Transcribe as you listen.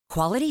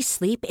Quality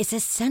sleep is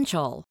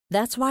essential.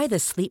 That's why the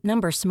Sleep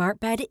Number Smart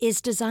Bed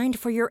is designed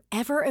for your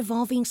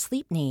ever-evolving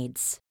sleep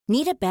needs.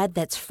 Need a bed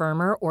that's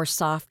firmer or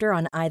softer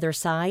on either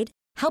side?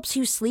 Helps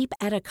you sleep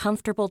at a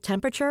comfortable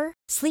temperature?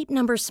 Sleep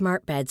Number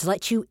Smart Beds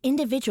let you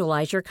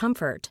individualize your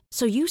comfort,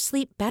 so you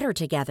sleep better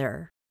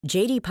together.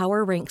 J.D.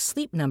 Power ranks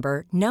Sleep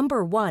Number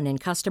number 1 in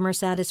customer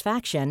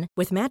satisfaction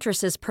with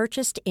mattresses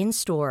purchased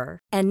in-store.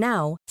 And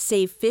now,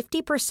 save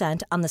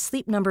 50% on the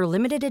Sleep Number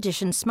Limited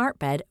Edition Smart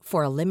Bed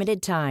for a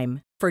limited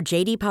time. For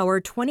J.D. Power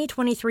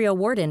 2023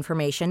 award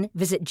information,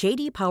 visit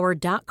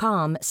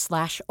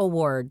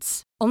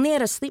jdpower.com/awards. Only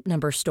at a Sleep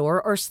Number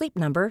store or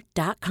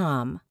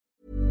sleepnumber.com.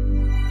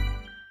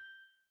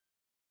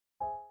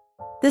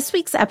 This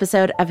week's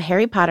episode of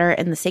Harry Potter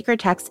and the Sacred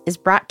Text is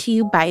brought to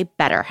you by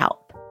BetterHelp.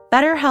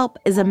 BetterHelp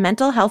is a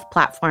mental health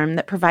platform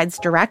that provides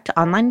direct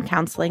online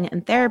counseling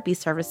and therapy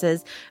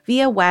services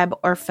via web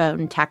or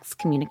phone text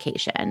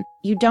communication.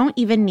 You don't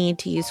even need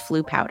to use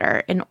flu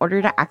powder in order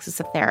to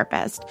access a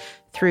therapist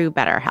through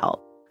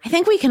BetterHelp. I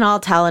think we can all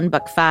tell in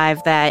Book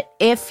 5 that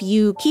if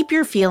you keep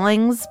your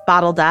feelings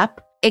bottled up,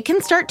 it can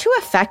start to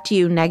affect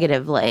you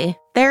negatively.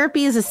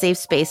 Therapy is a safe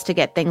space to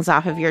get things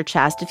off of your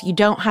chest if you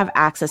don't have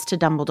access to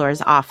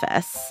Dumbledore's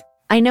office.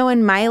 I know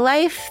in my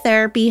life,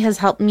 therapy has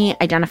helped me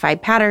identify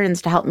patterns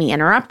to help me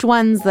interrupt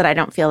ones that I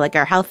don't feel like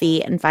are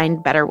healthy and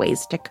find better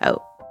ways to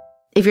cope.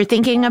 If you're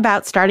thinking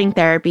about starting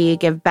therapy,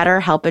 give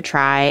BetterHelp a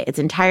try. It's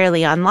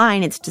entirely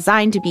online. It's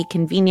designed to be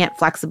convenient,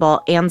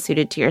 flexible, and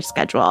suited to your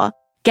schedule.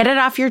 Get it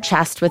off your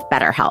chest with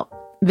BetterHelp.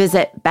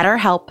 Visit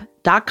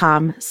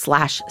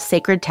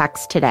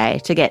BetterHelp.com/sacredtext today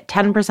to get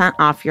 10%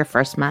 off your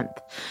first month.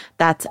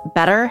 That's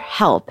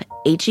BetterHelp,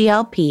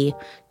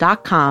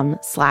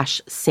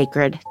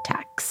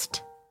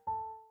 HELP.com/sacredtext.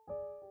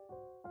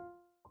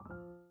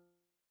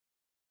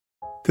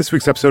 This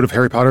week's episode of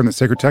Harry Potter and the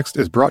Sacred Text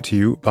is brought to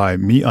you by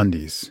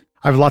MeUndies.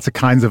 I have lots of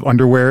kinds of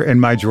underwear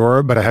in my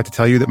drawer, but I have to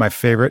tell you that my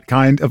favorite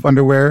kind of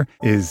underwear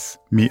is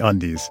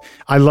MeUndies.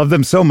 I love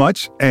them so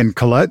much, and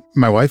Colette,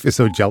 my wife, is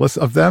so jealous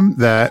of them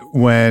that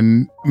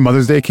when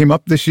Mother's Day came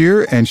up this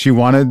year and she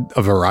wanted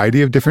a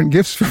variety of different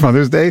gifts for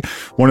Mother's Day,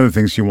 one of the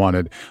things she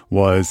wanted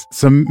was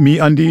some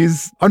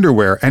MeUndies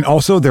underwear and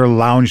also their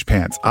lounge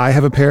pants. I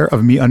have a pair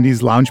of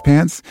MeUndies lounge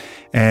pants,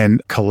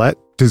 and Colette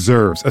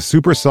deserves a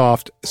super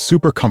soft,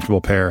 super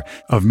comfortable pair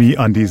of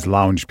MeUndies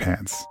lounge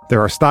pants.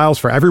 There are styles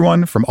for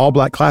everyone, from all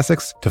black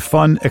classics to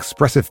fun,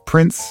 expressive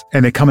prints,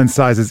 and they come in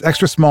sizes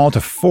extra small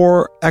to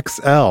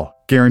 4XL,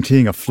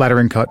 guaranteeing a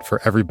flattering cut for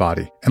every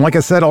body. And like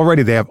I said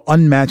already, they have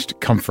unmatched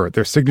comfort.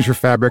 Their signature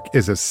fabric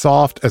is as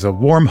soft as a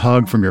warm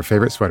hug from your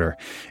favorite sweater.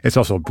 It's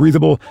also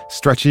breathable,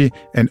 stretchy,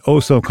 and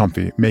oh so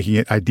comfy, making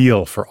it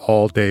ideal for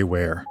all-day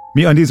wear.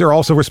 MeUndies are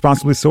also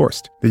responsibly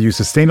sourced. They use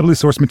sustainably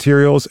sourced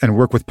materials and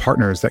work with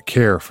partners that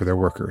care for their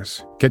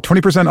workers. Get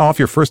 20% off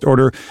your first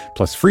order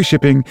plus free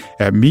shipping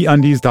at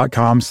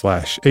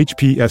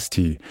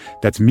MeUndies.com/HPST.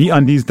 That's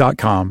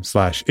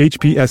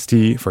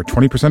MeUndies.com/HPST for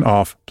 20%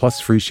 off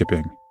plus free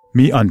shipping.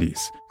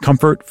 MeUndies.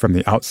 Comfort from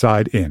the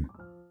outside in.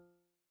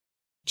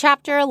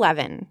 Chapter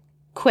 11.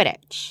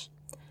 Quidditch.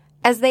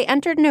 As they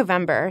entered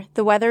November,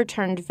 the weather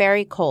turned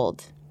very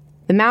cold.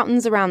 The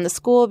mountains around the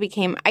school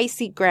became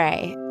icy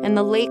gray, and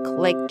the lake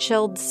like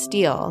chilled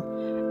steel.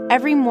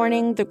 Every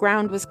morning, the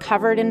ground was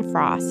covered in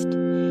frost.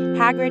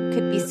 Hagrid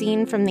could be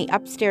seen from the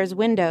upstairs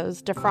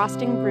windows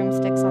defrosting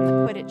broomsticks on the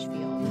Quidditch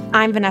field.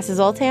 I'm Vanessa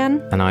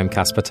Zoltan. And I'm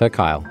Casper ter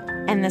Kuile.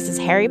 And this is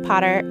Harry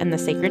Potter and the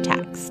Sacred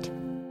Text.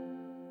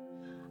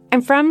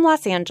 I'm from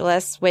Los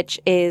Angeles, which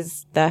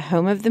is the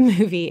home of the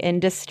movie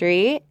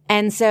industry.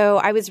 And so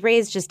I was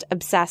raised just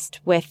obsessed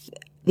with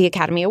the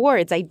Academy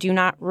Awards. I do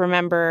not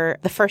remember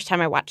the first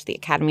time I watched the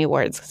Academy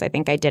Awards because I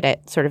think I did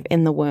it sort of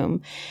in the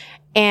womb.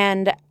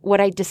 And what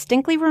I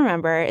distinctly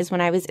remember is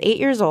when I was 8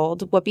 years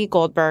old, Whoopi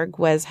Goldberg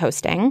was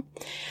hosting.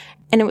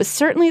 And it was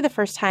certainly the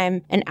first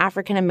time an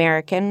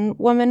African-American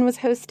woman was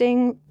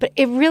hosting, but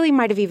it really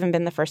might have even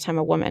been the first time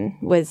a woman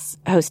was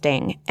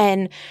hosting.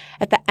 And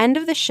at the end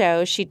of the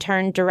show, she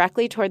turned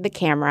directly toward the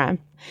camera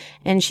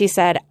and she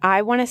said,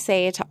 "I want to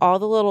say to all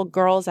the little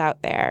girls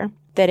out there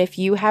that if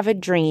you have a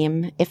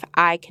dream, if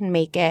I can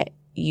make it,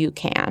 you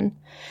can."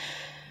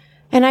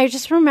 And I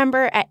just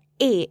remember at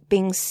 8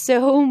 being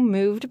so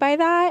moved by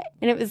that.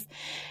 And I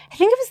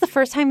think it was the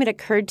first time it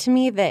occurred to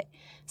me that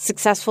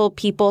successful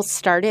people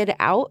started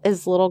out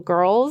as little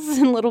girls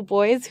and little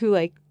boys who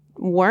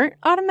weren't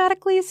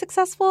automatically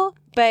successful,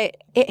 but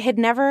it had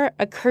never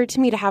occurred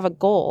to me to have a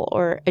goal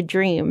or a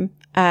dream.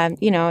 I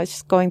was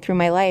just going through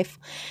my life.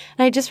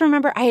 And I just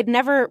remember I had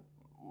never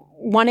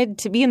wanted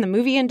to be in the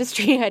movie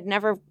industry. I'd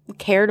never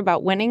cared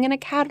about winning an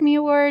Academy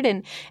Award.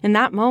 And in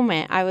that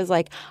moment, I was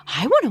like,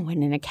 I want to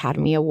win an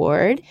Academy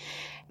Award.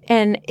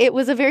 And it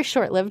was a very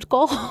short-lived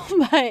goal,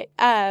 but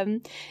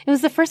it was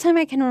the first time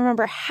I can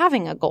remember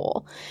having a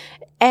goal.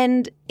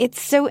 And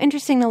it's so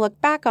interesting to look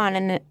back on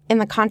in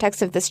the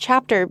context of this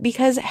chapter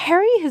because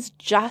Harry has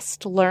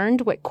just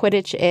learned what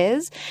Quidditch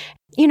is.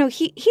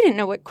 he didn't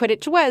know what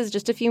Quidditch was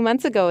just a few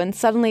months ago, and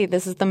suddenly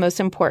this is the most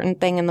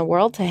important thing in the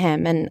world to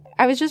him. And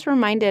I was just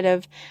reminded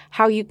of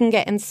how you can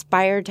get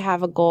inspired to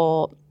have a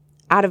goal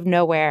out of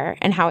nowhere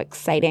and how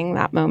exciting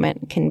that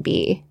moment can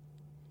be.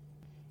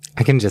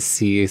 I can just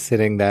see you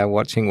sitting there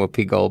watching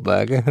Whoopi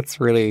Goldberg. That's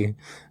really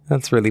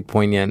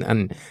poignant.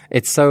 And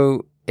it's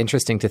so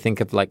interesting to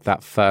think of like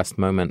that first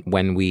moment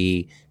when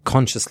we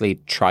consciously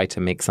try to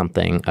make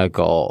something a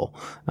goal.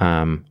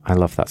 I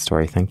love that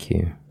story. Thank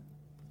you.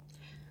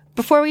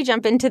 Before we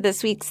jump into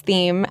this week's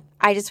theme,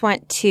 I just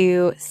want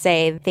to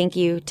say thank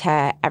you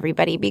to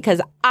everybody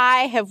because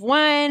I have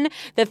won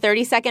the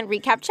 30-second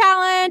recap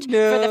challenge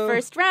for the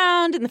first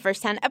round in the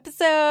first 10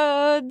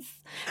 episodes.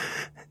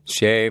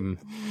 Shame.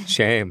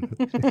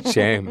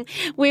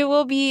 We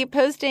will be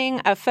posting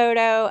a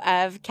photo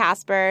of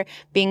Casper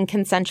being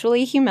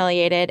consensually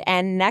humiliated.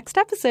 And next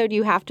episode,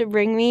 you have to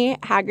bring me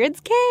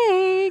Hagrid's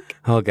cake.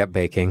 I'll get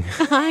baking.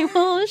 I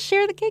will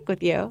share the cake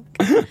with you.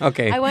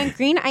 Okay. I want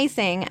green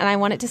icing, and I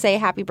want it to say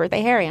Happy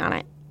Birthday, Harry on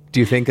it. Do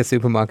you think a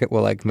supermarket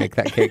will make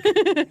that cake?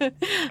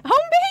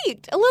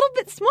 Home-baked, a little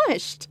bit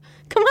smushed.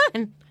 Come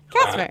on,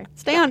 Casper,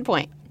 stay on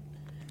point.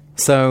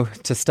 So,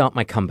 to start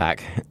my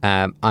comeback,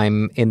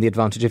 I'm in the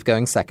advantage of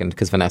going second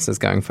because Vanessa's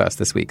going first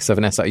this week. So,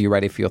 Vanessa, are you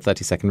ready for your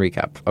 30-second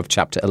recap of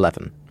Chapter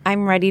 11?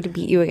 I'm ready to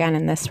beat you again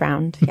in this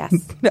round, yes.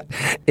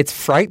 It's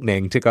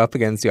frightening to go up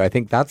against you. I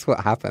think that's what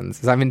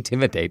happens, is I'm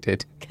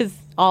intimidated. Because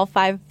all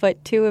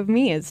 5'2" of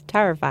me is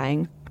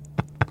terrifying.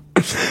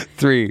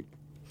 3,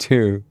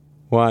 2,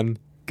 1,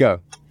 go.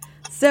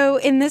 So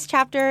in this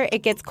chapter,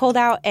 it gets cold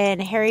out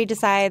and Harry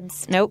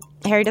decides, nope,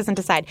 Harry doesn't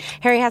decide.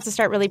 Harry has to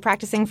start really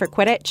practicing for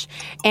Quidditch,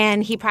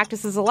 and he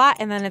practices a lot,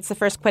 and then it's the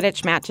first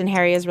Quidditch match, and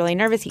Harry is really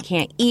nervous. He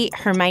can't eat.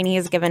 Hermione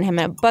has given him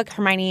a book.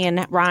 Hermione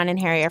and Ron and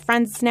Harry are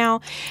friends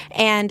now,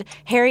 and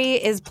Harry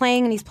is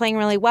playing, and he's playing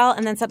really well,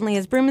 and then suddenly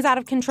his broom is out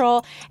of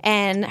control,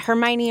 and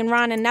Hermione and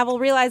Ron and Neville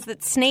realize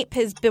that Snape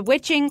is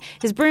bewitching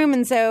his broom,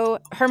 and so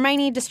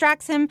Hermione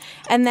distracts him,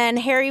 and then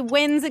Harry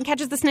wins and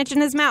catches the snitch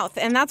in his mouth,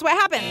 and that's what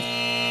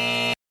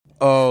happened.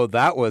 Oh,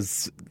 that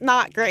was...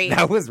 not great.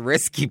 That was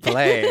risky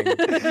playing.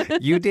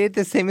 You did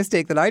the same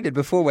mistake that I did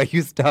before where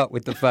you start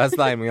with the first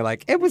line where you're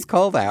like, it was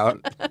cold out.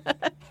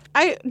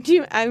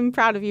 I'm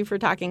proud of you for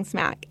talking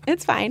smack.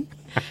 It's fine.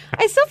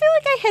 I still feel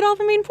like I hit all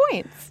the main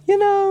points.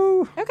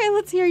 Okay,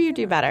 let's hear you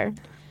do better.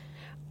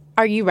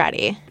 Are you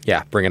ready?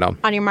 Yeah, bring it on.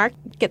 On your mark,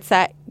 get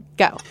set,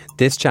 go.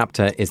 This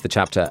chapter is the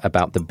chapter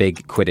about the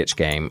big Quidditch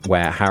game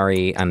where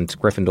Harry and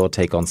Gryffindor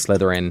take on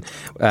Slytherin.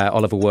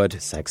 Oliver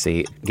Wood,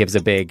 sexy, gives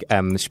a big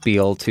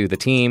spiel to the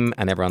team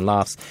and everyone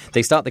laughs.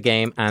 They start the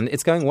game and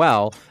it's going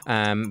well,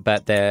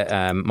 but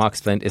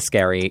Marcus Flint is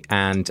scary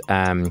and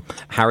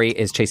Harry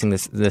is chasing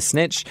the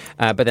snitch,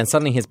 but then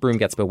suddenly his broom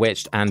gets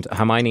bewitched and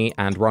Hermione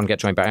and Ron get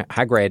joined by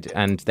Hagrid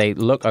and they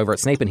look over at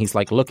Snape and he's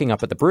like looking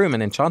up at the broom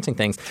and enchanting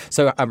things.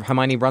 So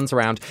Hermione runs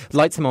around,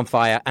 lights him on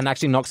fire and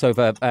actually knocks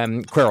over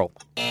Quirrell.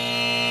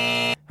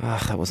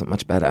 That wasn't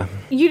much better.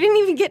 You didn't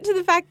even get to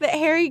the fact that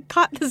Harry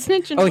caught the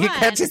snitch and won. He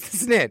catches the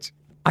snitch.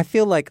 I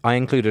feel like I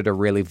included a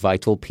really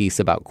vital piece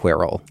about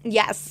Quirrell.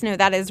 Yes, no,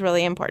 that is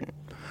really important.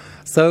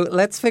 So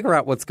let's figure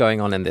out what's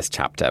going on in this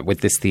chapter with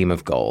this theme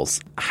of goals.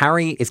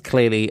 Harry is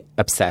clearly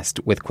obsessed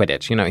with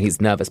Quidditch.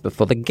 He's nervous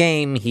before the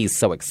game. He's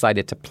so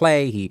excited to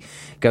play. He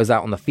goes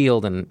out on the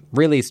field and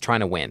really is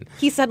trying to win.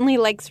 He suddenly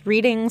likes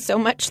reading so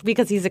much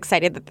because he's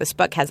excited that this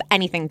book has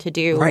anything to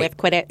do with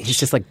Quidditch. He's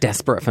just like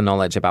desperate for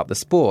knowledge about the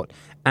sport.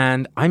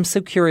 And I'm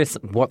so curious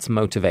what's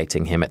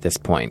motivating him at this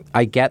point.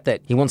 I get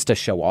that he wants to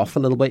show off a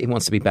little bit. He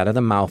wants to be better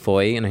than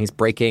Malfoy. He's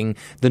breaking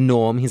the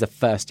norm. He's a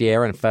first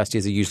year, and first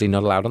years are usually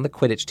not allowed on the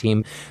Quidditch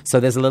team. So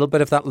there's a little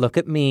bit of that look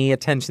at me,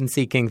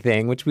 attention-seeking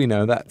thing, which we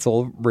know that's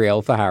all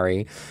real for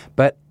Harry.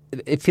 But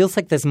it feels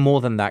like there's more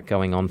than that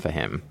going on for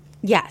him.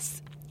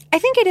 Yes. I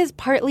think it is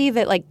partly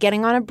that,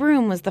 getting on a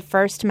broom was the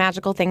first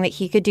magical thing that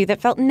he could do that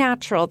felt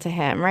natural to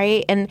him,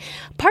 right? And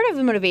part of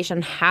the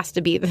motivation has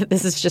to be that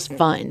this is just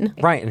fun.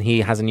 Right, and he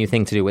has a new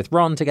thing to do with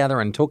Ron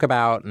together and talk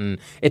about, and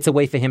it's a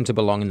way for him to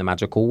belong in the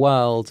magical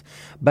world.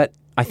 But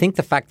I think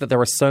the fact that there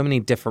are so many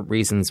different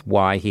reasons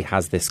why he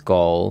has this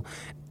goal,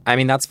 I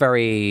mean, that's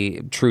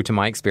very true to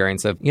my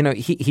experience of,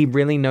 he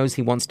really knows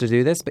he wants to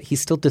do this, but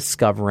he's still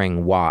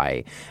discovering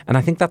why. And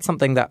I think that's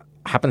something that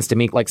happens to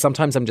me.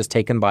 Sometimes I'm just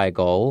taken by a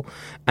goal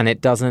and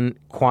it doesn't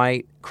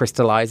quite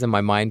crystallize in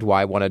my mind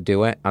why I want to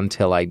do it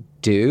until I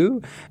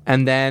do.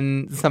 And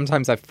then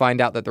sometimes I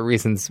find out that the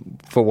reasons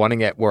for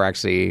wanting it were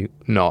actually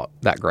not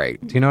that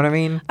great. Do you know what I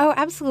mean? Oh,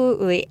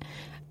 absolutely.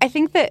 I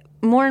think that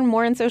more and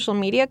more in social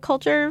media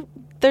culture,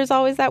 there's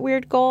always that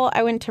weird goal.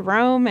 I went to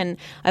Rome and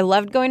I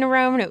loved going to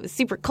Rome and it was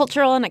super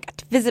cultural and I got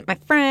to visit my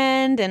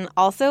friend and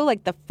also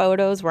the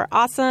photos were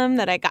awesome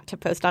that I got to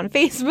post on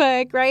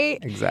Facebook, right?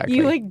 Exactly.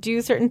 You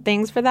do certain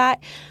things for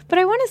that. But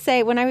I want to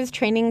say when I was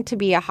training to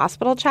be a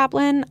hospital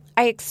chaplain,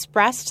 I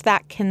expressed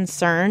that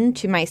concern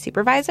to my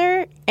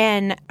supervisor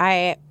and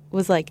I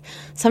was like,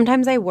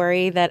 sometimes I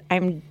worry that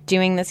I'm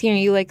doing this.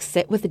 You like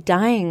sit with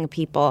dying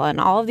people and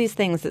all of these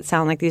things that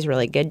sound like these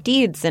really good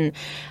deeds. And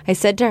I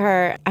said to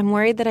her, I'm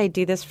worried that I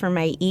do this for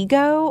my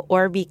ego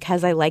or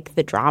because I like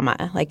the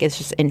drama. Like, it's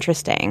just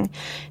interesting.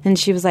 And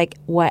she was like,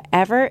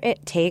 whatever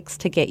it takes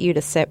to get you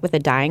to sit with a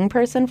dying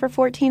person for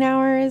 14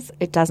 hours,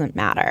 it doesn't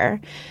matter.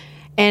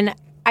 And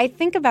I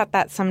think about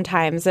that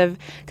sometimes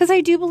because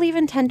I do believe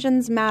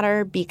intentions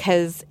matter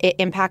because it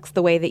impacts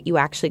the way that you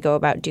actually go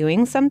about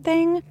doing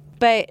something.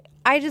 But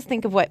I just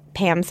think of what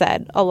Pam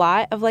said a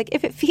lot of like,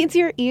 if it feeds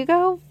your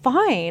ego,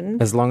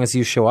 fine. As long as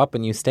you show up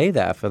and you stay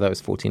there for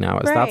those 14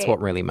 hours, right. That's what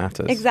really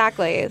matters.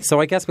 Exactly. So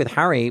I guess with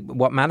Harry,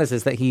 what matters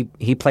is that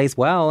he plays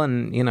well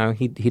and,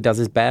 he does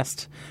his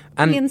best.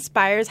 And he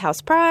inspires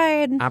house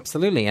pride.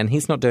 Absolutely. And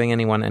he's not doing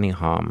anyone any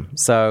harm.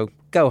 So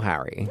go,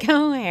 Harry.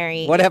 Go,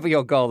 Harry. Whatever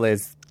your goal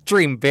is,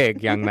 dream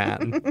big, young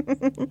man.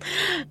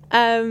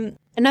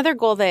 Another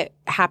goal that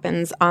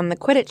happens on the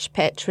Quidditch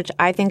pitch, which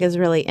I think is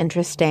really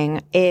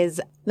interesting, is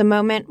the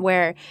moment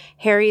where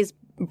Harry's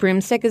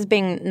broomstick is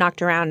being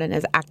knocked around and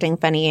is acting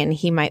funny and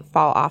he might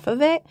fall off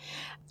of it.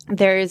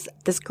 There's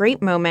this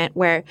great moment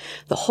where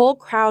the whole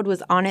crowd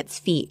was on its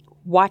feet,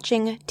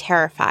 watching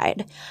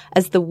terrified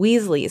as the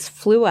Weasleys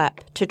flew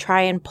up to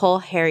try and pull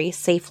Harry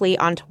safely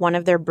onto one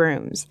of their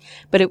brooms.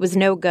 But it was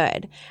no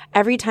good.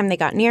 Every time they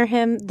got near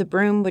him, the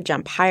broom would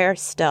jump higher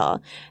still.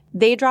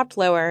 They dropped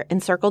lower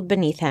and circled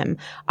beneath him,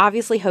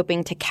 obviously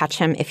hoping to catch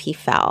him if he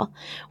fell.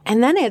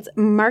 And then it's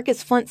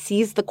Marcus Flint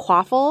seized the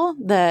Quaffle,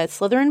 the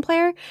Slytherin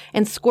player,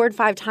 and scored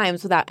 5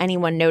 times without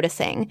anyone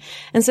noticing.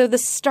 And so the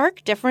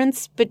stark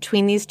difference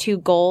between these two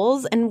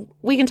goals, and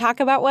we can talk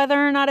about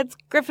whether or not it's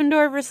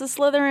Gryffindor versus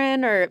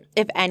Slytherin, or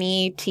if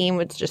any team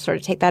would just sort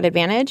of take that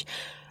advantage.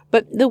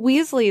 But the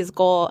Weasleys'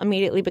 goal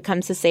immediately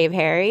becomes to save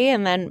Harry,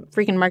 and then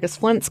freaking Marcus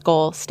Flint's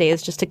goal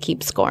stays just to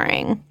keep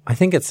scoring. I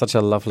think it's such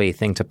a lovely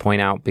thing to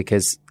point out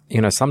because,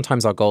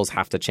 sometimes our goals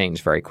have to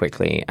change very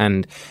quickly.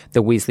 And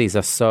the Weasleys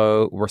are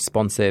so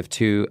responsive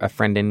to a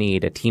friend in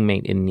need, a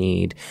teammate in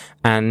need.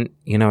 And,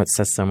 it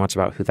says so much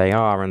about who they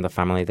are and the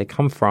family they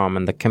come from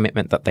and the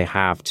commitment that they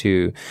have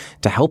to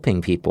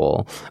helping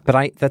people.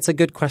 But that's a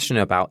good question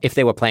about if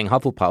they were playing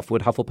Hufflepuff,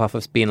 would Hufflepuff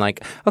have been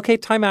like, okay,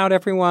 time out,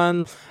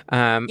 everyone?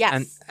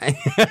 Yes.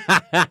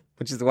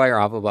 Which is why you're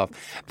Hufflepuff.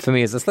 For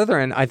me as a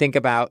Slytherin, I think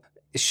about,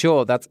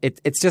 sure,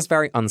 it's just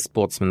very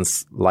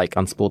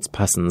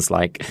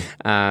unsportspersons-like.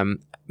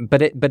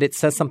 But it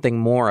says something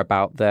more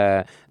about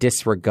the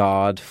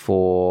disregard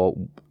for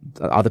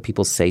other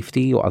people's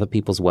safety or other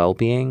people's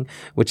well-being,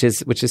 which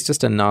is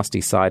just a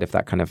nasty side of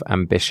that kind of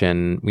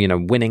ambition,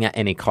 winning at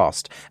any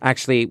cost.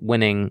 Actually,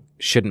 winning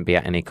shouldn't be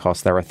at any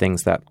cost. There are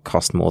things that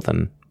cost more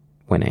than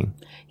winning.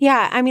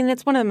 Yeah, I mean,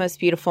 it's one of the most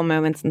beautiful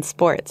moments in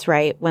sports,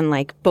 right? When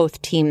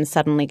both teams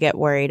suddenly get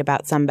worried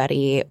about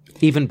somebody.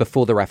 Even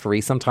before the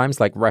referee sometimes,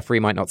 referee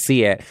might not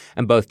see it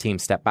and both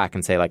teams step back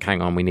and say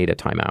hang on, we need a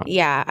timeout.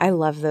 Yeah, I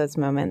love those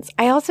moments.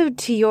 I also,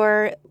 to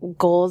your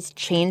goals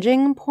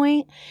changing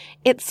point,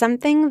 it's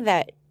something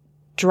that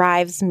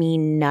drives me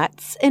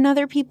nuts in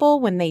other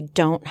people when they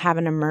don't have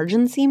an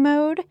emergency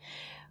mode.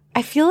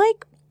 I feel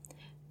like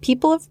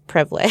people of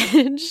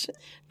privilege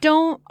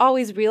don't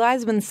always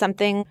realize when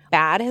something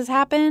bad has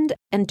happened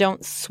and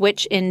don't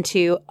switch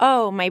into,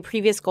 oh, my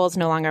previous goals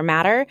no longer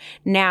matter.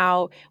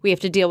 Now we have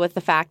to deal with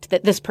the fact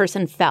that this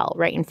person fell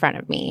right in front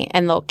of me,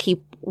 and they'll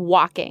keep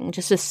walking,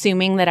 just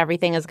assuming that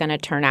everything is going to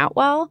turn out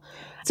well.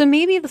 So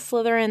maybe the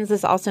Slytherins,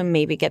 this also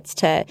maybe gets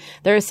to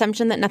their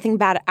assumption that nothing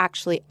bad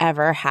actually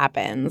ever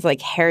happens.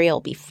 Harry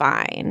will be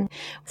fine.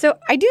 So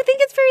I do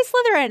think it's very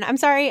Slytherin. I'm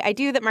sorry. I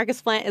do that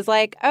Marcus Flint is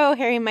oh,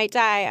 Harry might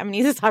die. I'm going to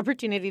use this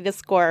opportunity to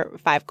score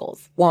 5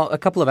 goals. Well, a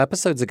couple of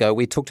episodes ago,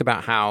 we talked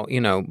about how,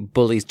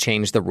 bullies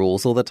change the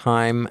rules all the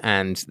time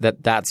and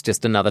that's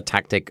just another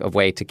tactic of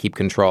way to keep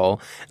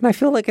control. And I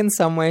feel like in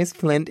some ways,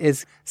 Flint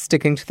is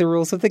sticking to the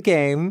rules of the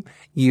game,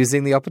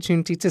 using the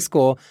opportunity to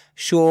score.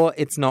 Sure,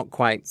 it's not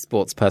quite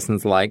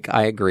sportspersons like,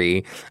 I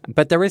agree.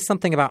 But there is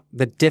something about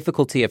the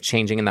difficulty of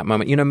changing in that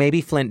moment.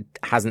 Maybe Flint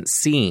hasn't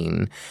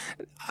seen.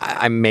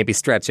 I may be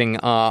stretching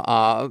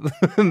our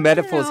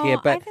metaphors here,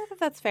 but I think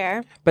that's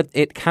fair. But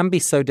it can be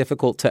so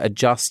difficult to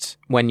adjust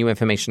when new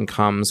information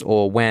comes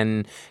or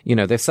when,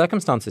 the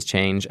circumstances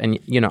change and,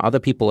 other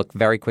people are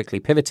very quickly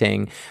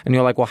pivoting and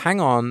you're like, well, hang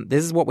on,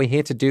 this is what we're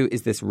here to do.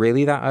 Is this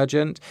really that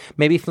urgent?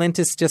 Maybe Flint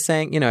is just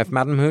saying, if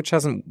Madam Hooch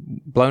hasn't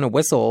blown a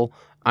whistle,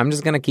 I'm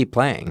just going to keep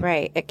playing.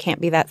 Right. It can't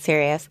be that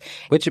serious.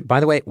 Which, by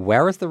the way,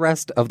 where is the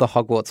rest of the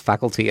Hogwarts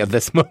faculty at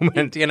this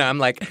moment? I'm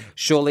like,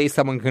 surely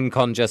someone can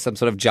conjure some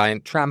sort of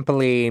giant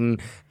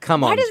trampoline.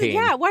 Come on, team.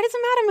 Yeah, why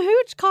doesn't Madam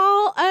Hooch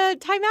call a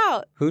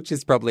timeout? Hooch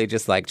is probably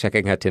just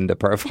checking her Tinder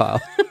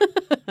profile.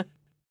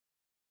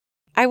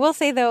 I will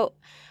say, though,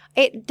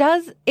 It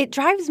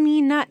drives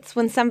me nuts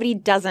when somebody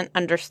doesn't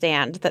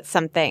understand that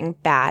something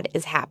bad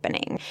is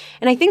happening.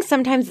 And I think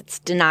sometimes it's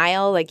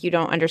denial, like you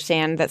don't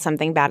understand that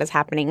something bad is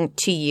happening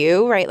to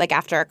you, right? Like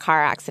after a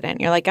car accident,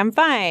 you're like, I'm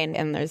fine.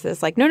 And there's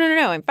this like, no,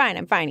 I'm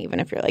fine, even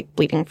if you're like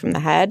bleeding from the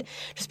head.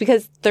 Just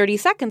because 30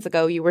 seconds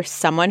ago you were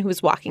someone who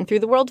was walking through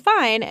the world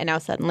fine, and now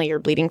suddenly you're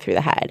bleeding through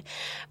the head.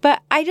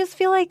 But I just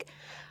feel like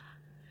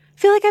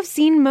I've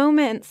seen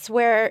moments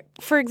where,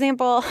 for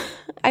example,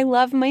 I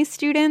love my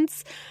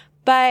students,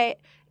 but,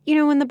 you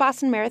know, when the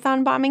Boston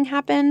Marathon bombing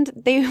happened,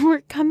 they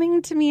were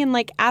coming to me and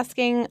like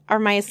asking, are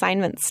my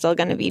assignments still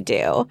going to be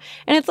due?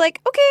 And it's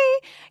like,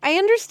 okay, I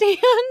understand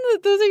that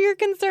those are your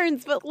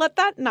concerns, but let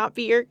that not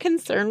be your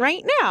concern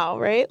right now,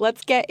 right?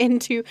 Let's get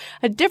into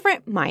a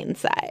different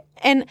mindset.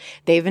 And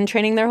they've been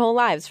training their whole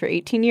lives for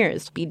 18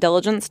 years to be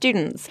diligent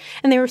students.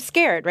 And they were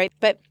scared, right?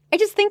 But I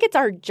just think it's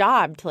our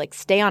job to like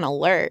stay on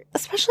alert,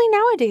 especially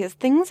nowadays.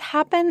 Things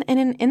happen in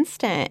an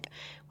instant.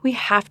 We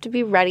have to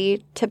be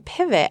ready to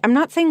pivot. I'm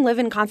not saying live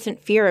in constant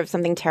fear of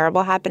something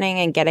terrible happening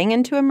and getting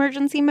into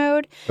emergency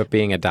mode. But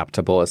being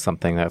adaptable is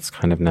something that's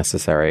kind of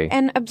necessary.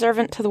 And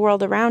observant to the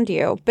world around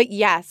you. But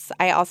yes,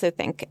 I also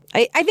think,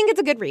 I think it's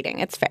a good reading.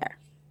 It's fair.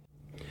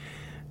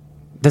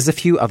 There's a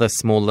few other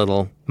small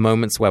little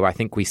moments where I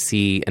think we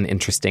see an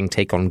interesting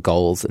take on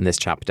goals in this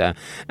chapter.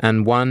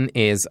 And one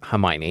is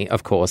Hermione,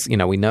 of course. You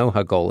know, we know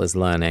her goal is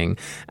learning.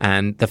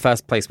 And the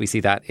first place we see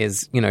that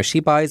is, you know,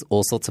 she buys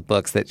all sorts of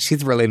books that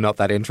she's really not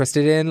that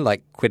interested in,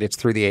 like Quidditch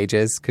Through the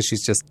Ages, because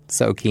she's just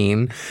so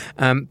keen.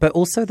 But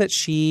also that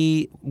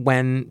she,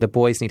 when the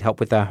boys need help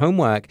with their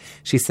homework,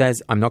 she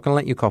says, I'm not going to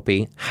let you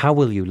copy. How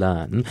will you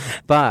learn?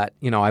 But,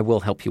 you know, I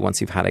will help you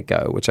once you've had it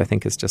go, which I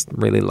think is just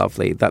really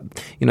lovely. That,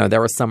 you know,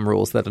 there are some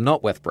rules that are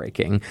not worth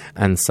breaking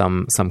and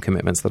some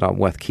commitments that are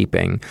worth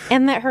keeping.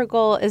 And that her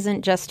goal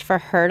isn't just for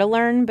her to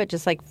learn, but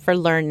just like for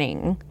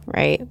learning,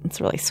 right?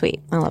 It's really sweet.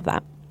 I love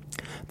that.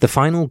 The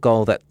final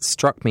goal that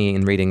struck me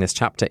in reading this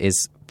chapter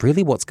is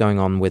really what's going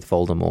on with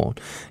Voldemort.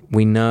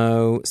 We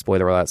know,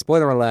 spoiler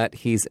alert,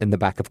 he's in the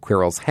back of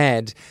Quirrell's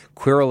head.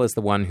 Quirrell is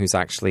the one who's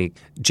actually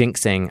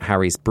jinxing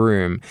Harry's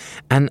broom.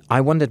 And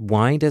I wondered,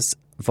 why does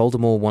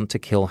Voldemort want to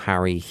kill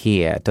Harry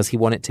here? Does he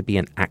want it to be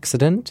an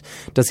accident?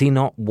 Does he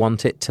not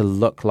want it to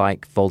look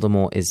like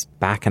Voldemort is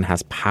back and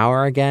has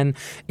power again?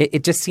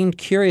 It just seemed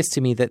curious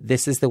to me that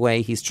this is the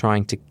way he's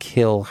trying to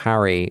kill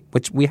Harry,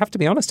 which we have to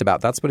be honest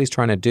about. That's what he's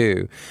trying to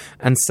do.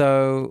 And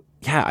so,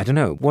 yeah, I don't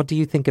know. What do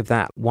you think of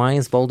that? Why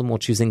is Voldemort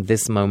choosing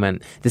this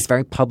moment, this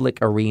very public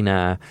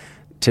arena,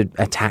 to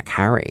attack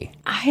Harry?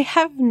 I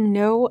have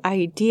no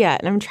idea,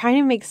 and I'm trying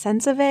to make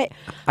sense of it.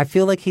 I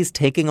feel like he's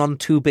taking on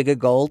too big a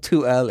goal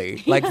too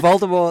early. Like,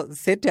 Voldemort,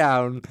 sit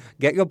down,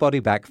 get your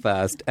body back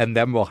first, and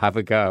then we'll have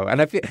a go.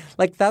 And I feel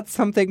like that's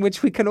something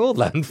which we can all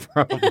learn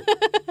from.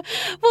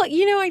 Well,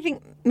 you know, I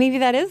think maybe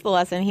that is the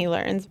lesson he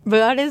learns. But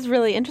that is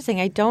really interesting.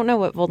 I don't know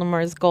what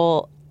Voldemort's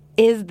goal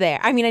is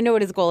there. I mean, I know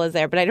what his goal is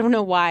there, but I don't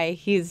know why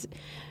he's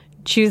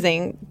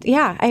choosing.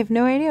 Yeah, I have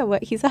no idea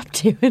what he's up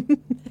to in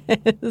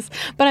this.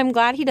 But I'm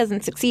glad he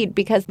doesn't succeed,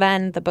 because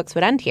then the books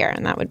would end here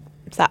and that would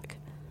suck.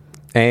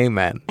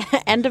 Amen.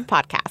 End of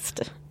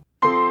podcast.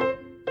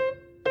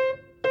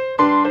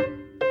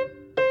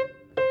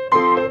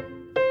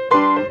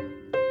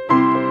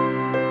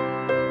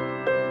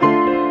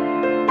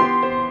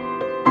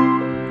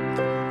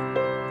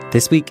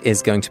 This week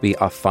is going to be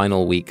our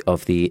final week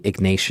of the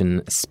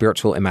Ignatian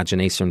spiritual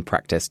imagination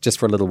practice, just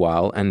for a little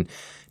while. And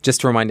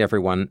just to remind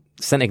everyone,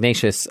 St.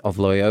 Ignatius of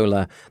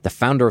Loyola, the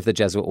founder of the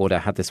Jesuit order,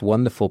 had this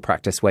wonderful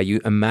practice where you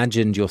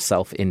imagined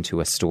yourself into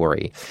a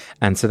story.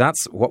 And so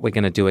that's what we're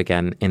going to do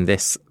again in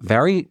this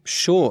very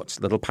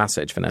short little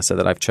passage, Vanessa,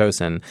 that I've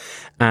chosen.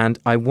 And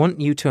I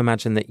want you to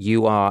imagine that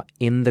you are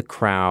in the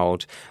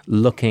crowd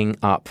looking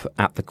up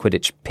at the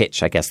Quidditch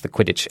pitch, I guess, the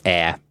Quidditch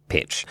air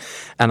pitch.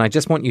 And I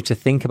just want you to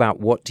think about,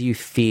 what do you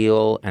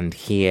feel and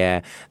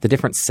hear, the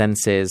different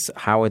senses,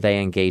 how are they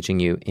engaging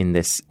you in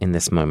this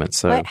moment?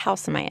 So, what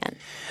house am I in?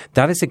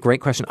 That is a great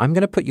question. I'm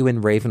going to put you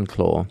in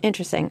Ravenclaw.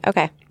 Interesting.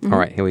 Okay. Mm-hmm. All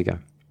right, here we go.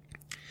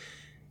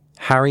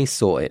 Harry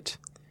saw it.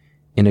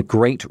 In a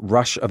great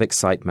rush of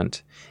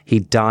excitement,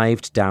 he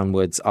dived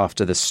downwards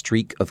after the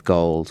streak of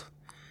gold.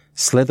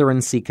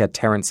 Slytherin seeker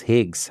Terence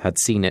Higgs had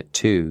seen it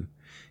too.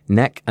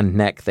 Neck and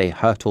neck they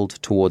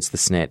hurtled towards the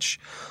snitch.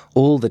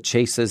 All the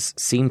chasers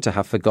seemed to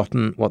have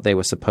forgotten what they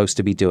were supposed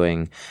to be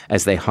doing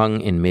as they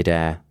hung in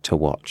midair to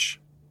watch.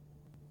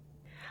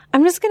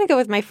 I'm just going to go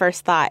with my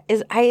first thought.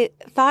 Is I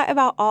thought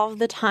about all of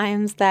the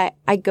times that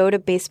I go to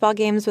baseball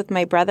games with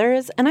my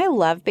brothers, and I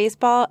love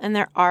baseball, and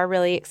there are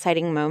really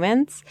exciting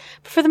moments.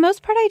 But for the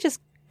most part, I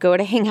just go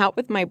to hang out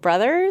with my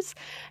brothers.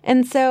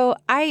 And so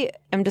I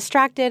am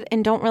distracted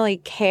and don't really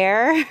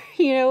care,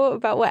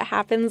 about what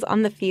happens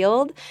on the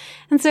field.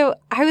 And so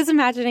I was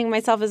imagining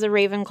myself as a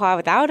Ravenclaw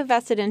without a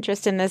vested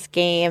interest in this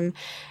game.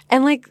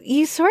 And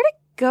you sort of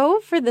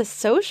go for the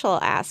social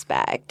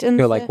aspect. And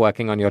you're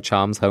working on your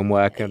charms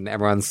homework and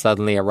everyone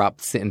suddenly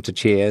erupts into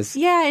cheers.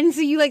 Yeah, and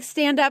so you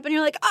stand up and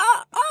you're like,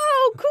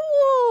 oh,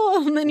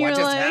 cool. And then what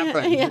just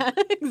happened? Yeah,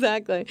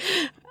 exactly.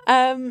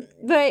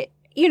 But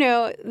you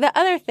know, the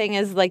other thing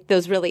is like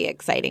those really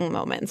exciting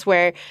moments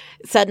where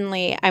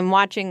suddenly I'm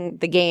watching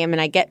the game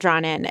and I get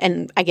drawn in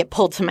and I get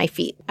pulled to my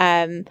feet.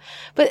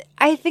 But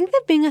I think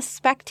that being a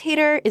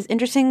spectator is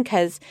interesting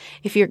because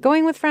if you're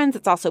going with friends,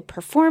 it's also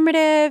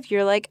performative.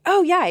 You're like,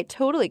 oh, yeah, I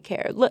totally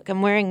care. Look,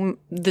 I'm wearing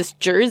this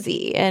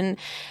jersey. And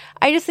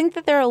I just think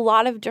that there are a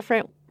lot of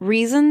different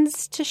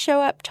reasons to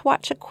show up to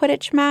watch a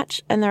Quidditch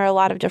match. And there are a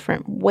lot of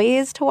different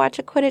ways to watch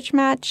a Quidditch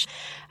match.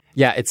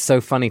 Yeah, it's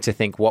so funny to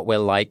think what we're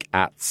like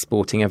at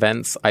sporting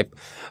events.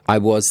 I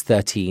was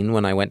 13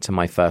 when I went to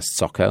my first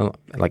soccer,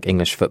 like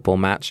English football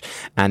match,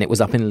 and it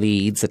was up in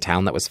Leeds, a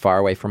town that was far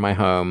away from my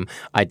home.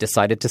 I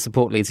decided to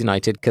support Leeds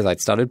United because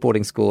I'd started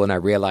boarding school and I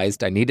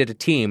realized I needed a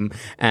team.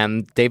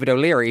 And David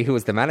O'Leary, who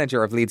was the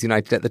manager of Leeds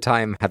United at the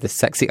time, had this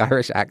sexy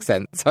Irish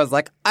accent. So I was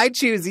like, I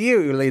choose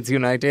you, Leeds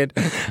United.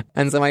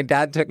 And so my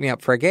dad took me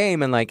up for a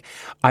game and like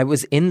I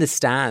was in the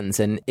stands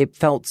and it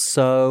felt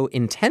so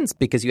intense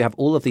because you have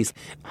all of these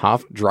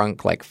half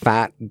drunk, like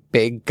fat,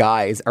 big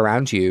guys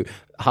around you,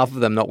 half of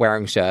them not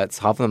wearing shirts,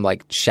 half of them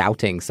like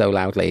shouting so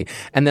loudly.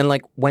 And then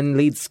like when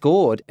Leeds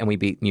scored and we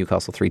beat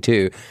Newcastle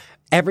 3-2,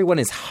 everyone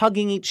is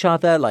hugging each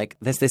other. Like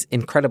there's this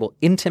incredible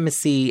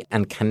intimacy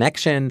and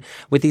connection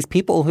with these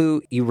people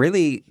who you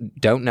really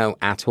don't know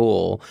at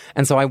all.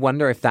 And so I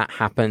wonder if that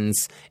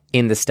happens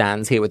in the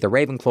stands here with the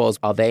Ravenclaws.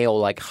 Are they all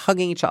like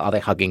hugging each other? Are they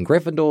hugging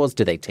Gryffindors?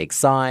 Do they take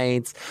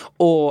sides?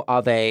 Or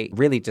are they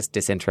really just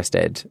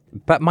disinterested?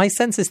 But my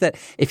sense is that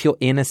if you're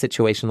in a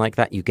situation like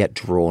that, you get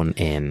drawn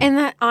in. And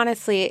that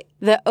honestly,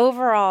 the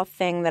overall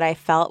thing that I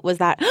felt was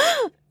that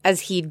as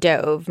he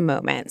dove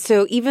moment.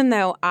 So even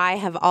though I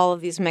have all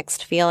of these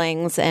mixed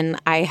feelings and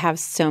I have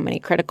so many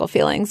critical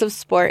feelings of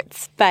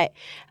sports, but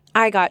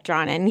I got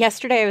drawn in.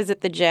 Yesterday I was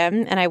at the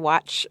gym and I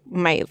watch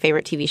my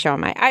favorite TV show on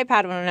my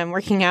iPad when I'm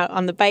working out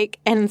on the bike,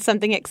 and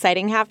something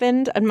exciting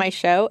happened on my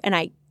show and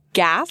I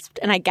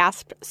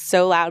gasped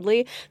so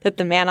loudly that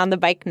the man on the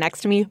bike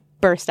next to me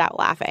burst out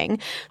laughing.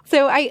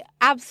 So I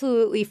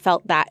absolutely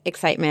felt that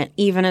excitement,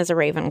 even as a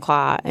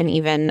Ravenclaw and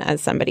even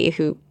as somebody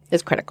who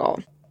is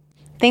critical.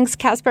 Thanks,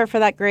 Casper, for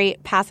that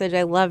great passage.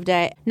 I loved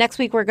it. Next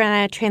week, we're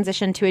going to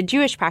transition to a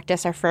Jewish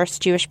practice, our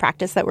first Jewish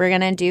practice that we're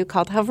going to do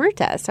called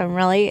Havruta. So I'm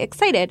really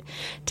excited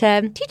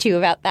to teach you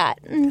about that.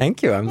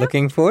 Thank you. I'm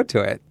looking forward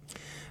to it.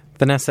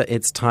 Vanessa,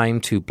 it's time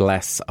to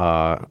bless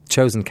our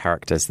chosen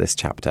characters this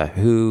chapter.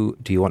 Who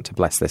do you want to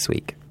bless this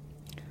week?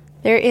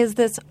 There is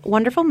this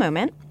wonderful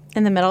moment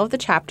in the middle of the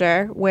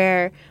chapter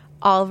where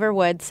Oliver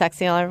Wood,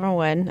 sexy Oliver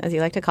Wood, as you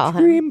like to call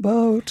him,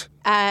 Dreamboat,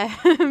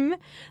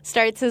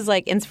 starts his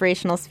like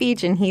inspirational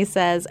speech, and he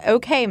says,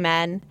 "Okay,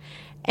 men,"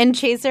 and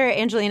Chaser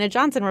Angelina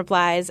Johnson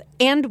replies,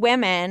 "And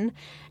women,"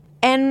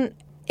 and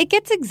it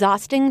gets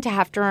exhausting to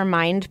have to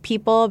remind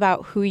people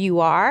about who you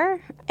are.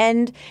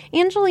 And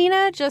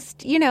Angelina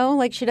just, you know,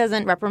 like she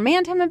doesn't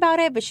reprimand him about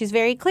it, but she's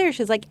very clear.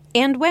 She's like,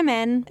 "And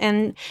women,"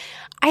 and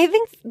I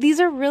think these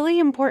are really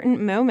important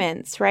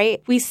moments,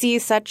 right? We see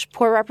such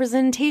poor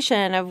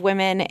representation of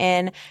women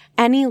in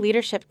any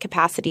leadership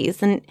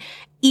capacities, and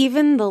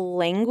even the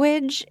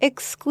language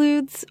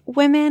excludes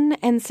women.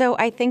 And so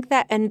I think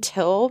that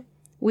until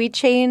we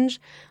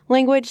change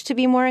language to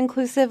be more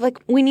inclusive, like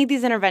we need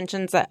these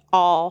interventions at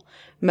all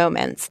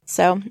moments.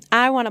 So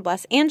I want to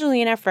bless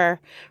Angelina for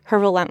her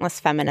relentless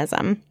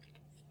feminism.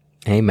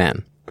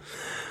 Amen.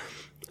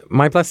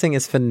 My blessing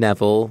is for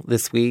Neville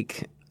this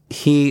week.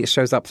 He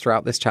shows up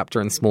throughout this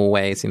chapter in small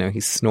ways. You know,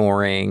 he's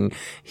snoring.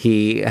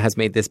 He has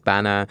made this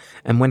banner.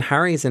 And when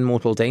Harry's in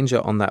mortal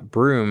danger on that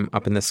broom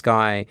up in the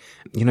sky,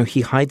 you know,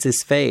 he hides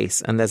his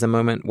face. And there's a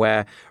moment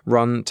where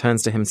Ron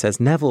turns to him and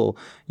says, "Neville,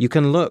 you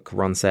can look,"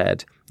 Ron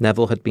said.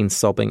 Neville had been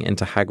sobbing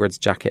into Hagrid's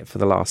jacket for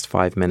the last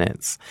 5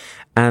 minutes.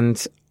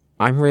 And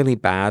I'm really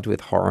bad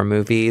with horror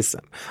movies.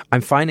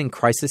 I'm fine in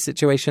crisis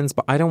situations,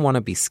 but I don't want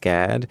to be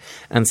scared.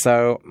 And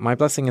so my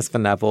blessing is for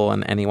Neville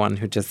and anyone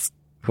who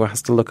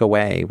has to look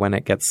away when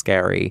it gets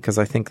scary, because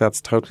I think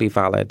that's totally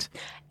valid.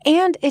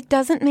 And it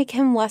doesn't make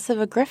him less of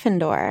a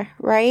Gryffindor,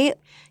 right?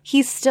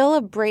 He's still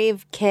a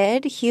brave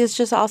kid. He is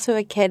just also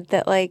a kid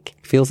that, like,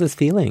 feels his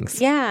feelings.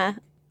 Yeah.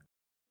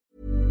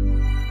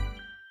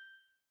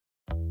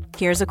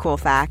 Here's a cool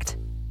fact.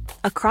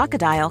 A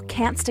crocodile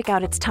can't stick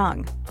out its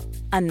tongue.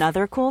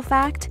 Another cool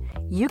fact,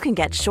 you can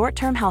get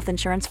short-term health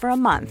insurance for a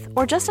month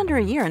or just under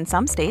a year in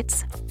some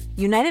states.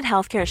 United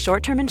Healthcare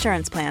short-term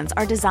insurance plans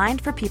are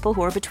designed for people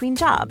who are between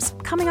jobs,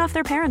 coming off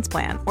their parents'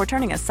 plan, or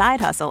turning a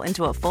side hustle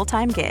into a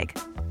full-time gig.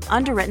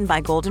 Underwritten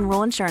by Golden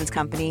Rule Insurance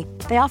Company,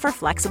 they offer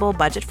flexible,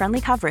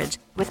 budget-friendly coverage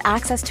with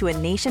access to a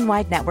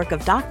nationwide network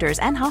of doctors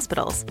and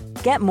hospitals.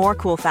 Get more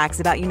cool facts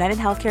about United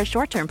Healthcare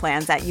short-term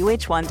plans at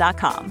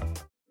uh1.com.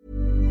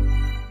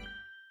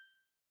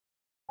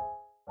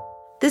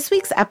 This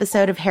week's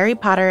episode of Harry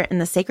Potter and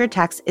the Sacred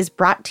Text is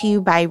brought to you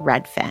by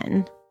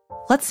Redfin.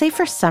 Let's say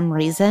for some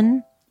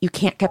reason you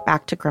can't get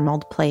back to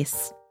Grimmauld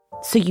Place,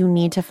 so you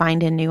need to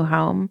find a new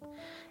home.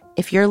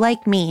 If you're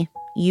like me,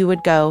 you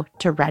would go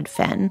to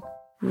Redfin.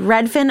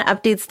 Redfin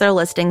updates their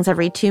listings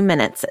every 2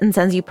 minutes and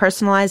sends you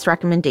personalized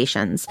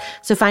recommendations,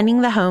 so finding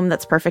the home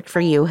that's perfect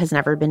for you has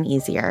never been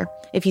easier.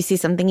 If you see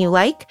something you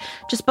like,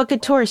 just book a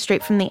tour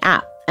straight from the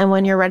app. And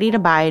when you're ready to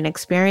buy, an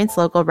experienced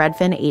local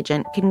Redfin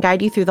agent can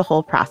guide you through the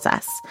whole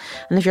process.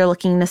 And if you're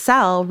looking to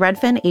sell,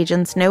 Redfin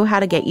agents know how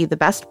to get you the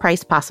best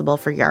price possible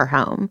for your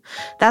home.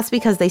 That's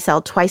because they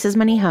sell twice as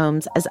many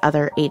homes as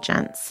other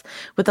agents.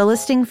 With a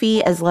listing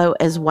fee as low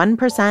as 1%,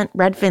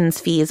 Redfin's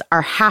fees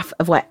are half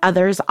of what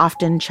others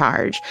often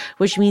charge,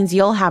 which means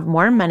you'll have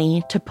more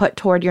money to put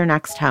toward your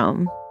next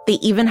home. They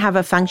even have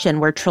a function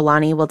where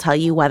Trelawney will tell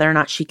you whether or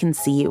not she can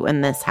see you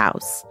in this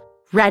house.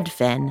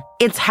 Redfin.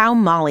 It's how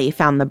Molly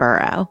found the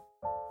burrow.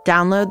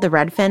 Download the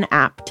Redfin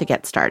app to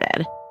get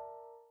started.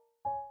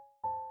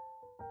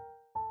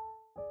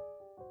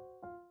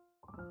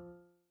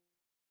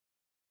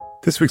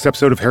 This week's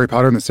episode of Harry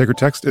Potter and the Sacred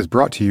Text is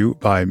brought to you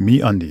by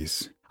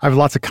MeUndies. I have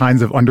lots of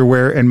kinds of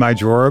underwear in my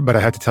drawer, but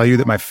I have to tell you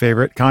that my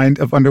favorite kind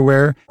of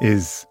underwear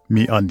is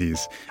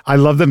MeUndies. I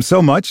love them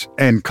so much,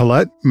 and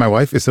Colette, my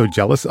wife, is so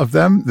jealous of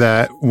them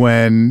that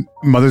when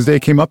Mother's Day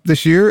came up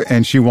this year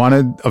and she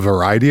wanted a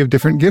variety of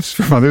different gifts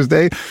for Mother's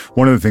Day,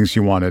 one of the things she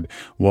wanted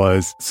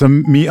was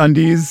some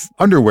MeUndies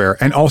underwear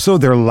and also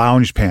their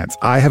lounge pants.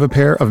 I have a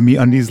pair of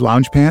MeUndies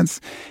lounge pants,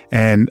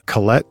 and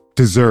Colette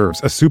deserves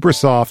a super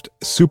soft,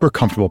 super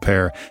comfortable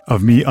pair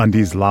of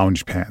MeUndies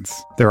lounge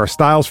pants. There are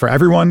styles for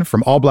everyone,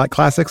 from all black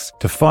classics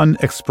to fun,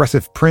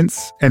 expressive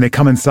prints, and they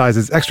come in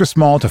sizes extra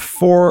small to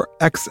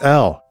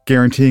 4XL,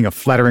 guaranteeing a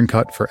flattering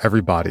cut for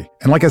every body.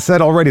 And like I said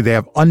already, they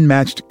have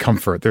unmatched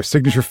comfort. Their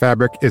signature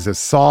fabric is as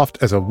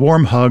soft as a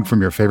warm hug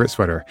from your favorite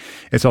sweater.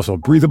 It's also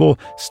breathable,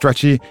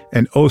 stretchy,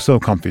 and oh so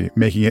comfy,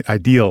 making it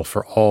ideal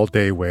for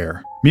all-day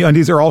wear.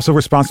 MeUndies are also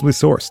responsibly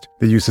sourced.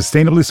 They use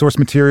sustainably sourced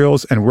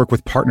materials and work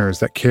with partners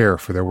that care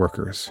for their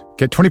workers.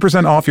 Get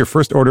 20% off your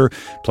first order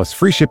plus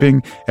free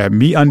shipping at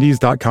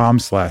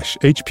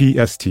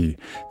MeUndies.com/HPST.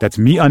 That's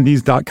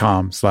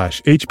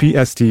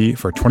MeUndies.com/HPST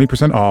for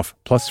 20% off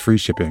plus free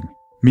shipping.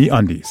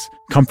 MeUndies.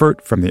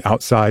 Comfort from the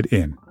outside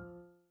in.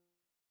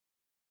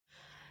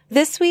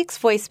 This week's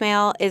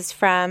voicemail is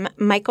from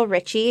Michael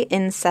Ritchie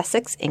in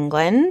Sussex,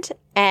 England.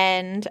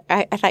 And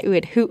I thought you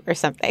would hoot or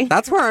something.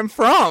 That's where I'm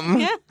from.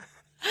 Yeah.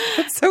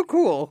 That's so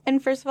cool.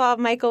 And first of all,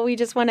 Michael, we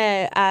just want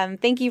to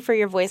thank you for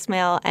your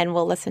voicemail, and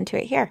we'll listen to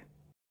it here.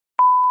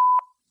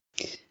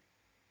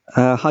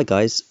 Hi,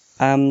 guys.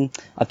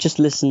 I've just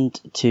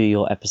listened to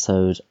your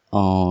episode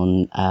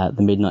on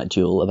the Midnight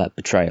Duel about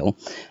betrayal,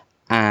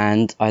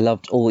 and I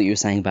loved all that you were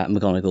saying about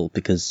McGonagall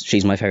because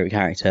she's my favourite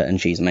character and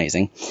she's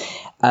amazing.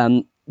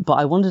 But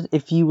I wondered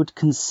if you would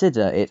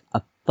consider it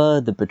a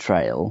further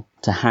betrayal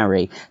to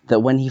Harry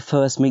that when he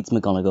first meets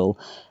McGonagall,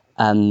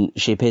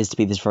 she appears to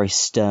be this very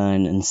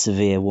stern and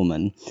severe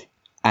woman.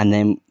 And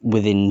then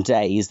within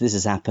days, this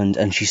has happened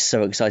and she's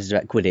so excited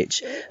about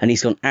Quidditch. And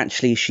he's gone,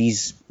 actually,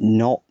 she's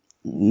not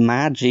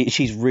mad.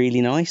 She's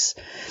really nice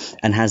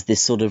and has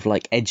this sort of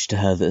like edge to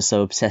her that's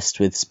so obsessed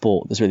with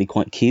sport that's really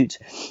quite cute.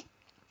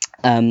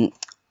 And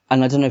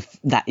I don't know if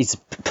that is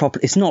proper.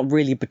 It's not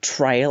really a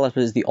betrayal. I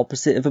suppose it's the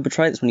opposite of a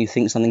betrayal. It's when you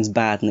think something's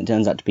bad and it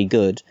turns out to be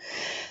good.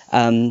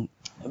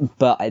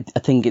 But I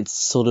think it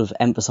sort of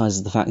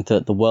emphasises the fact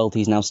that the world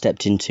he's now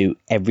stepped into,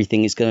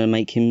 everything is going to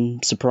make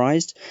him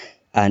surprised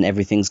and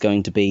everything's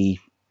going to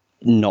be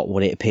not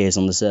what it appears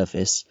on the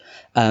surface.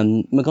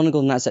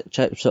 McGonagall in that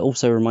chapter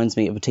also reminds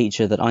me of a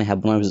teacher that I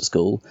had when I was at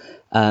school,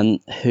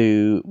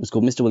 who was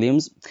called Mr.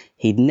 Williams.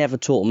 He'd never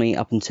taught me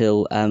up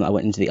until I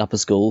went into the upper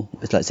school.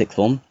 It's like sixth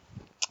form.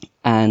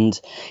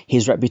 And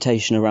his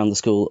reputation around the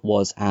school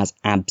was as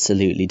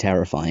absolutely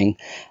terrifying.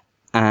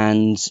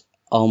 And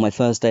on my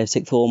first day of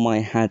sixth form,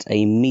 I had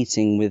a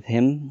meeting with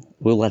him.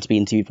 We all had to be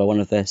interviewed by one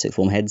of the sixth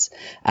form heads,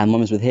 and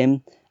mine was with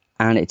him.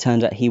 And it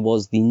turned out he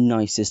was the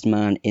nicest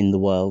man in the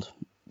world.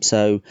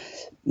 So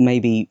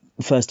maybe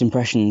first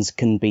impressions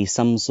can be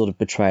some sort of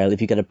betrayal.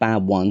 If you get a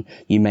bad one,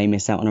 you may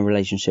miss out on a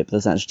relationship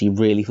that's actually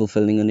really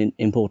fulfilling and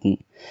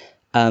important.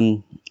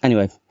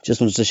 Anyway, just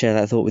wanted to share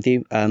that thought with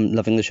you.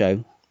 Loving the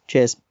show.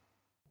 Cheers.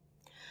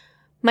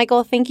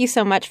 Michael, thank you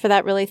so much for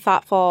that really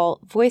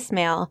thoughtful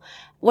voicemail.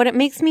 What it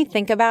makes me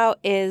think about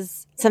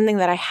is something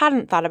that I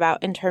hadn't thought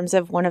about in terms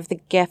of one of the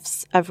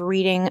gifts of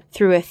reading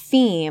through a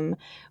theme,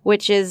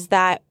 which is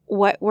that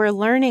what we're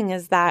learning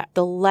is that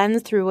the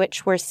lens through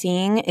which we're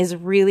seeing is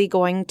really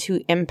going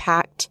to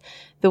impact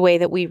the way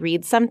that we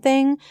read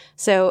something.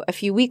 So a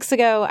few weeks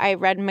ago, I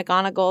read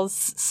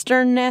McGonagall's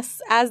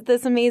sternness as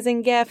this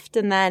amazing gift.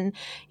 And then,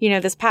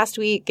 this past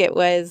week, it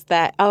was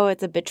that,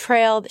 it's a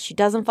betrayal that she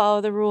doesn't follow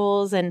the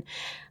rules. And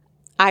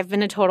I've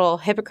been a total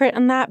hypocrite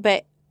in that,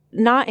 but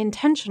not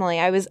intentionally.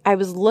 I was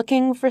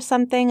looking for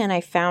something and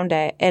I found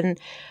it. And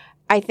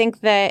I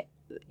think that,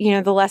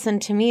 the lesson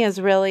to me is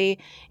really,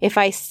 if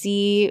I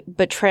see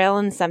betrayal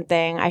in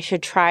something, I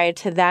should try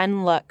to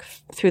then look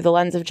through the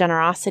lens of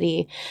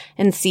generosity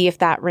and see if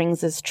that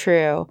rings as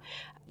true.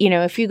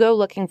 If you go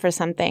looking for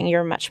something,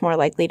 you're much more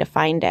likely to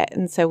find it.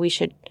 And so we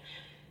should,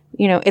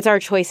 it's our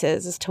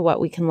choices as to what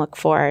we can look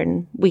for,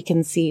 and we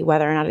can see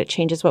whether or not it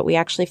changes what we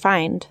actually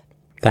find.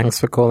 Thanks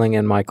for calling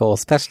in, Michael,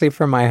 especially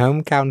from my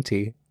home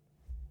county.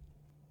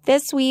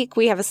 This week,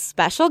 we have a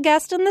special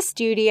guest in the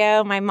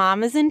studio. My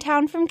mom is in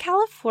town from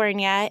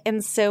California,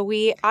 and so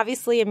we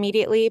obviously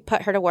immediately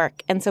put her to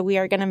work. And so we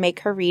are going to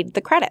make her read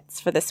the credits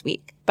for this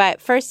week.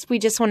 But first, we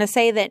just want to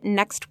say that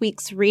next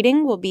week's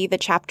reading will be the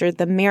chapter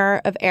The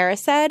Mirror of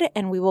Erised,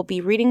 and we will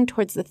be reading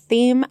towards the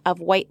theme of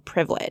white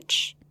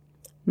privilege.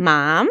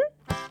 Mom?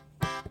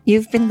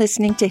 You've been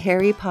listening to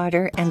Harry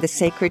Potter and the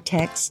Sacred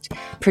Text,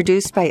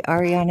 produced by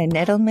Ariana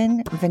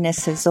Nettleman,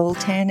 Vanessa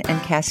Zoltan,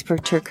 and Casper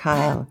ter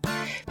Kuile.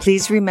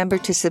 Please remember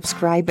to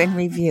subscribe and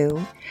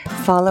review.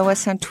 Follow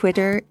us on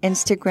Twitter,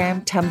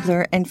 Instagram,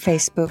 Tumblr, and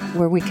Facebook,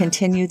 where we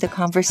continue the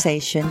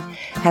conversation,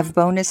 have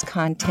bonus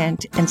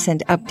content, and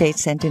send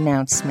updates and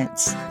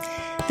announcements.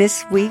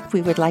 This week,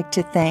 we would like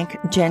to thank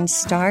Jen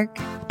Stark,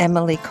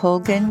 Emily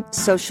Colgan,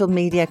 social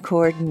media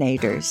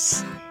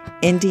coordinators,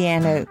 India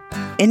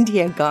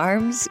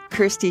Garms,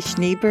 Kirsty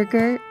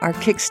Schneeberger, our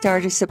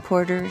Kickstarter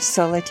supporter,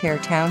 Solitaire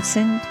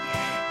Townsend.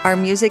 Our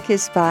music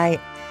is by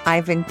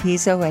Ivan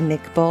Pizzo and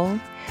Nick Boll.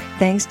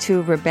 Thanks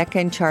to Rebecca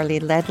and Charlie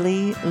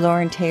Ledley,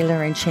 Lauren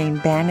Taylor and Shane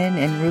Bannon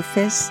and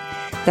Rufus,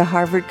 the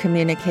Harvard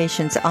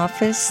Communications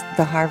Office,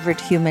 the Harvard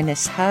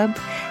Humanist Hub,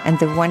 and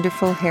the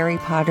wonderful Harry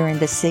Potter and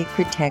the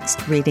Sacred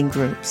Text reading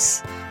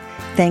groups.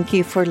 Thank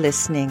you for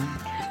listening.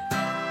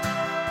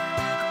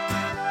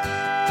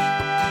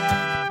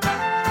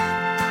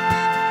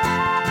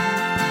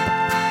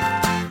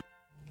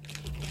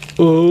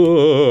 I'm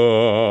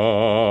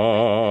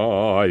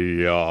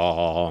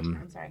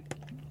sorry.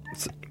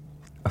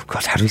 Oh,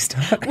 God, how do we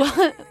start?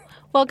 Well,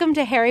 welcome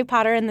to Harry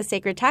Potter and the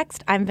Sacred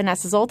Text. I'm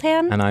Vanessa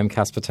Zoltan. And I'm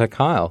Casper ter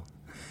Kuile.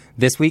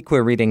 This week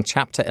we're reading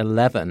Chapter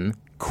 11,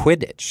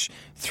 Quidditch,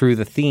 through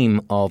the theme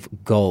of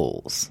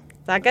goals.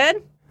 Is that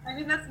good? I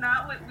mean, that's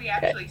not what we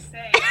actually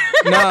say.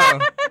 No.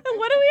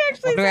 What do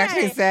we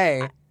actually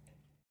say?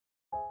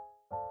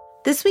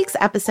 This week's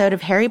episode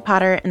of Harry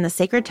Potter and the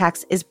Sacred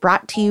Text is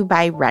brought to you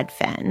by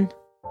Redfin.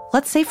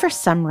 Let's say for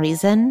some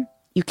reason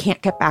you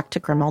can't get back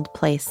to Grimmauld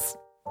Place,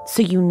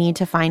 so you need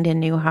to find a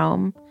new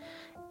home.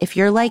 If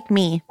you're like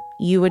me,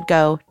 you would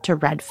go to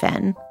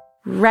Redfin.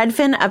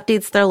 Redfin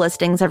updates their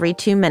listings every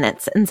 2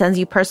 minutes and sends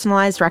you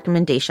personalized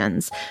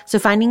recommendations, so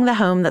finding the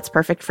home that's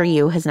perfect for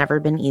you has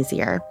never been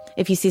easier.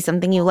 If you see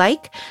something you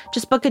like,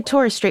 just book a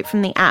tour straight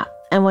from the app.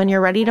 And when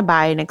you're ready to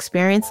buy, an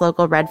experienced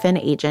local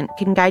Redfin agent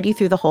can guide you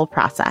through the whole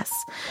process.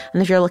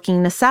 And if you're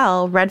looking to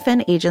sell,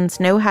 Redfin agents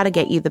know how to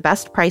get you the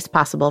best price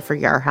possible for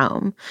your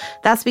home.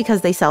 That's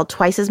because they sell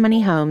twice as many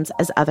homes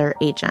as other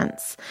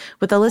agents.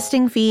 With a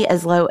listing fee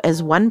as low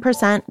as 1%,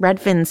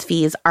 Redfin's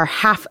fees are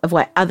half of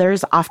what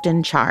others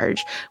often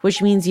charge,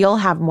 which means you'll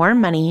have more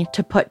money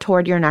to put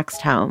toward your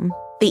next home.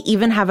 They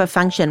even have a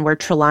function where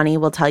Trelawney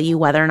will tell you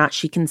whether or not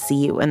she can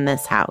see you in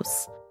this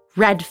house.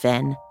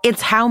 Redfin.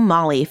 It's how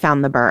Molly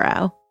found the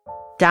burrow.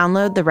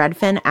 Download the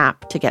Redfin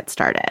app to get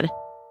started.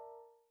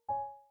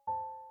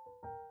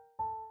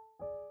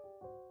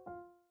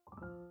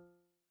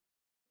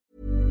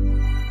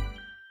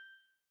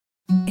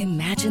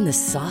 Imagine the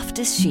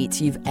softest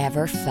sheets you've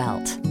ever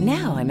felt.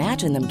 Now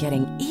imagine them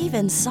getting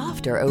even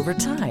softer over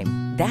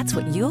time. That's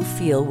what you'll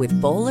feel with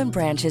Boll &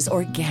 Branch's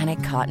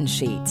organic cotton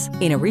sheets.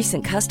 In a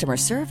recent customer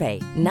survey,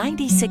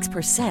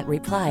 96%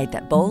 replied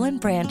that Boll &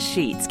 Branch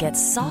sheets get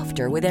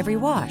softer with every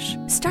wash.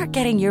 Start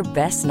getting your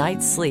best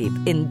night's sleep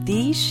in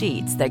these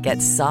sheets that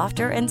get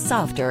softer and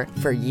softer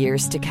for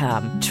years to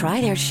come.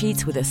 Try their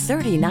sheets with a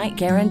 30-night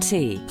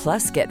guarantee.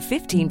 Plus, get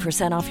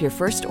 15% off your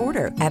first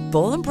order at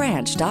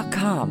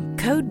BollandBranch.com.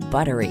 Code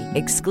BUTTERY.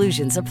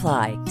 Exclusions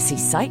apply. See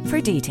site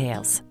for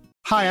details.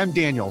 Hi, I'm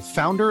Daniel,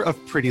 founder of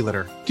Pretty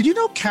Litter. Did you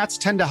know cats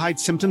tend to hide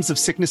symptoms of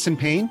sickness and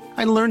pain?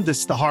 I learned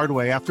this the hard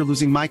way after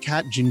losing my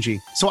cat,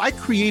 Gingy. So I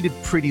created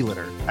Pretty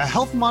Litter, a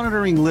health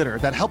monitoring litter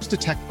that helps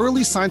detect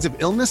early signs of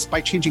illness by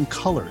changing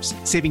colors,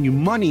 saving you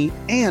money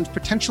and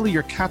potentially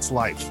your cat's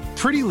life.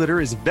 Pretty Litter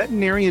is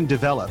veterinarian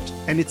developed,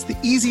 and it's the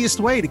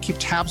easiest way to keep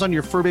tabs on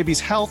your fur baby's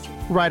health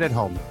right at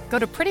home. Go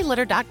to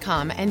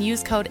prettylitter.com and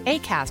use code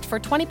ACAST for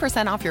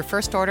 20% off your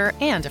first order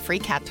and a free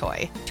cat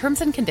toy.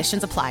 Terms and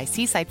conditions apply.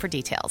 See site for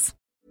details.